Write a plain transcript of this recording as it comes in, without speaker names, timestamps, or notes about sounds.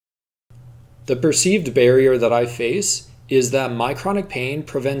The perceived barrier that I face is that my chronic pain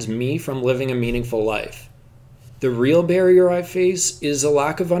prevents me from living a meaningful life. The real barrier I face is a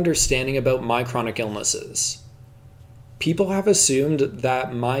lack of understanding about my chronic illnesses. People have assumed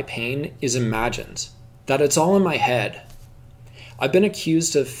that my pain is imagined, that it's all in my head. I've been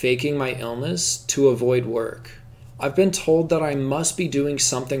accused of faking my illness to avoid work. I've been told that I must be doing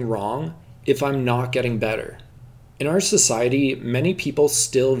something wrong if I'm not getting better. In our society, many people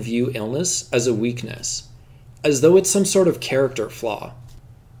still view illness as a weakness, as though it's some sort of character flaw.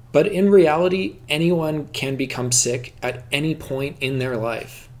 But in reality, anyone can become sick at any point in their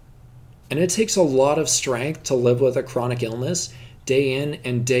life. And it takes a lot of strength to live with a chronic illness day in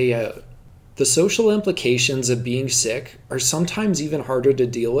and day out. The social implications of being sick are sometimes even harder to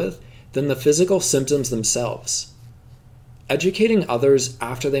deal with than the physical symptoms themselves. Educating others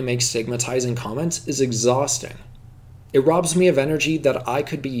after they make stigmatizing comments is exhausting. It robs me of energy that I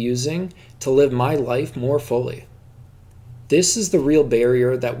could be using to live my life more fully. This is the real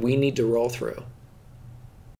barrier that we need to roll through.